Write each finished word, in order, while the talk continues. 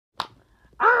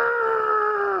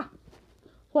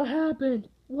What happened?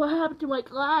 What happened to my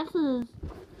glasses?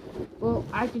 Well,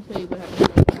 I can tell you what happened to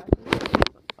my glasses.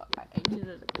 I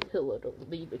needed a pillow to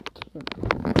leave it.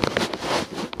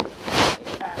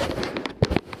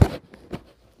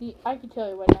 See, I can tell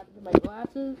you what happened to my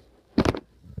glasses.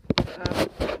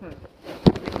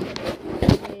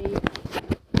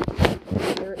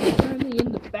 They're currently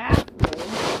in the bathroom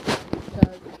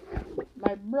because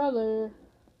my brother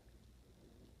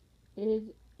is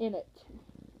in it,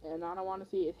 and I don't want to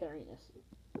see his hairiness.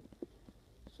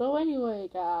 So anyway,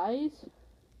 guys,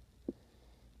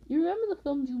 you remember the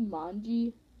film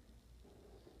Jumanji?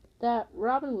 That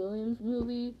Robin Williams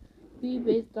movie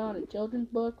based on a children's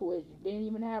book which didn't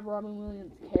even have Robin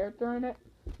Williams' character in it?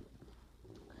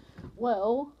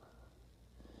 Well,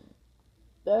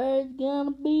 there's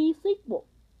gonna be a sequel.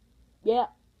 Yeah,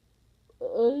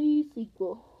 a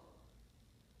sequel.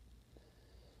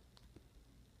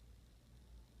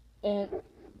 And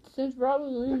since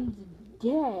Robin Williams is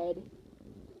dead,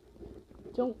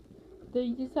 they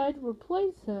decide to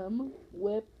replace him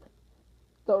with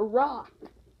The Rock.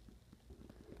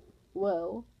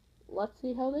 Well, let's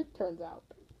see how this turns out.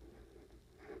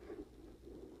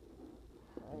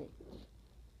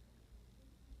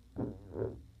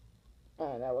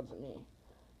 Alright, that wasn't me.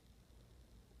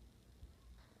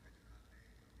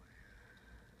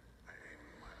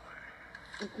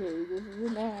 Okay, this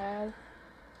is an ad.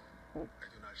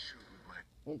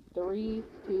 In 3,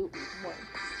 2, 1.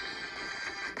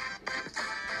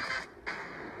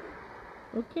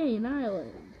 Okay, an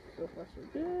island. So far so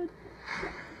good.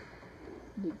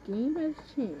 The game has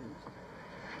changed.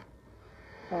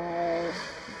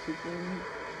 The game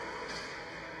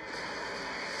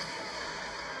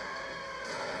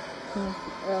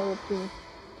elephant.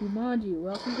 Jumanji,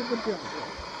 welcome to the jungle.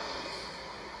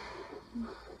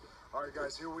 Alright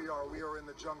guys, here we are. We are in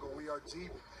the jungle. We are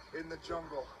deep in the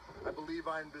jungle. I believe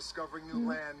I am discovering new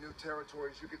land, new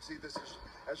territories. You can see this is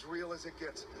as real as it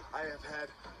gets. I have had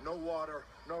no water,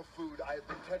 no food. I have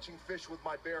been catching fish with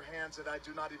my bare hands that I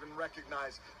do not even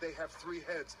recognize. They have 3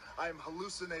 heads. I am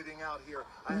hallucinating out here.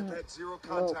 I have had zero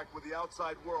contact with the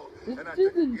outside world. And I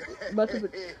think,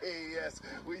 yes,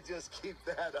 we just keep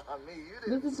that on me. You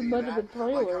didn't see that.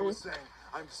 Like I was saying,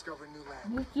 I'm discovering new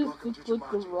land. This just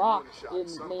looks like The Rock in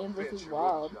Man vs.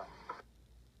 Wild.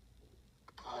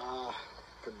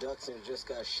 Production just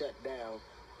got shut down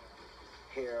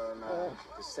here on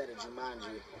the set of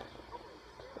Jumanji.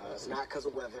 It's not because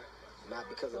of weather, not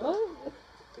because of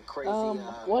the crazy.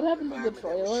 What happened to the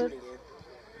trailer?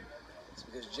 It's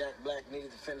because Jack Black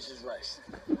needed to finish his rice.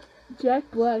 Jack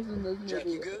Black's in this movie. Jack,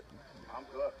 you good? I'm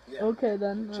good. Yeah. Okay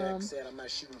then. Jack said I'm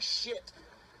not shooting shit,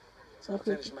 so I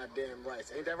finished my damn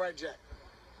rice. Ain't that right, Jack?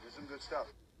 There's some good stuff.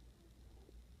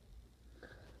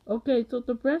 Okay, so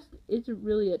the rest isn't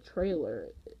really a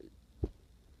trailer.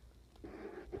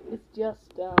 It's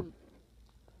just,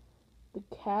 the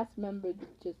cast members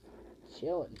just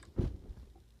chilling.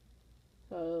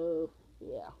 So,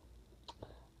 yeah.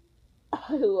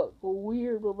 I look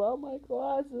weird without my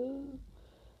glasses.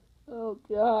 Oh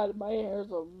god, my hair's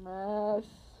a mess.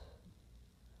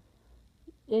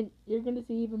 And you're gonna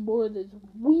see even more of this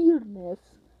weirdness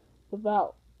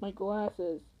without my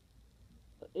glasses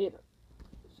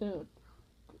soon.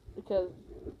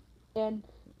 And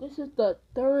this is the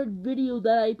 3rd video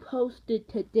that I posted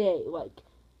today. Like,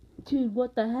 dude,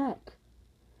 what the heck?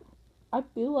 I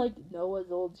feel like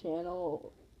Noah's old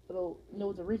channel,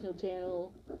 Noah's original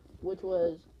channel, which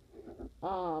was,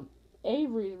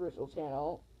 Avery's original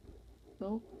channel,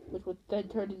 which was then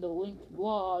turned into Link's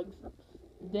vlogs,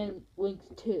 then Link's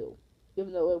 2,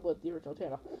 even though it was the original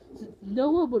channel. So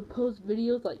Noah would post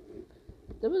videos like,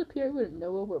 there was a period where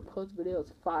Noah would post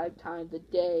videos 5 times a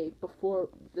day before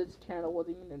this channel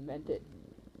wasn't even invented.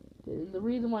 And the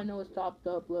reason why Noah stopped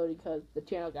uploading because the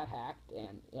channel got hacked,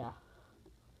 and yeah.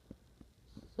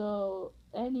 So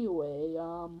anyway,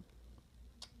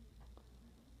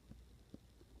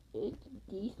 it's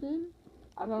decent.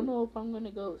 I don't know if I'm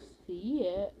gonna go see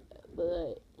it,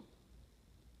 but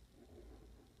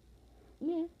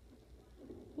yeah,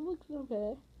 it looks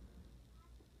okay.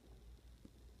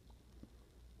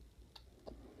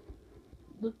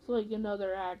 Looks like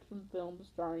another action film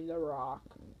starring The Rock.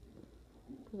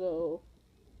 So,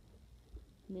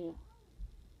 yeah.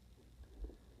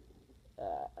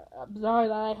 I'm sorry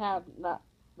that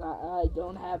I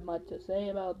don't have much to say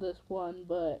about this one,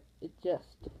 but it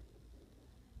just,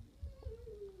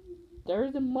 there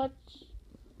isn't much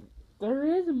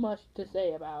to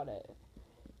say about it.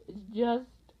 It's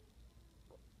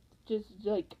just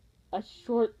like a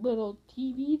short little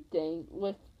TV thing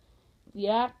with the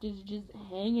actors just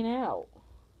hanging out.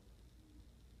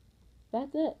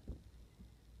 That's it.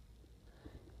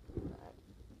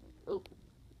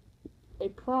 a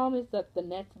promise that the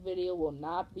next video will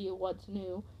not be what's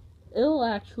new. It'll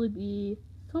actually be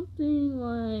something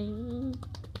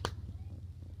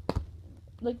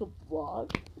like a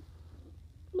vlog.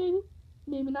 Maybe,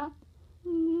 maybe not.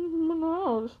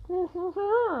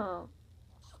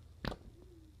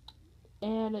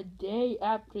 And a day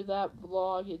after that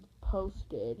vlog is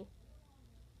posted,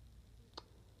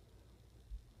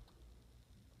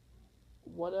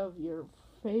 one of your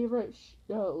favorite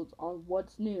shows on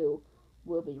What's New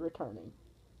will be returning.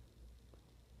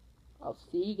 I'll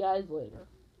see you guys later.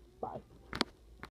 Bye.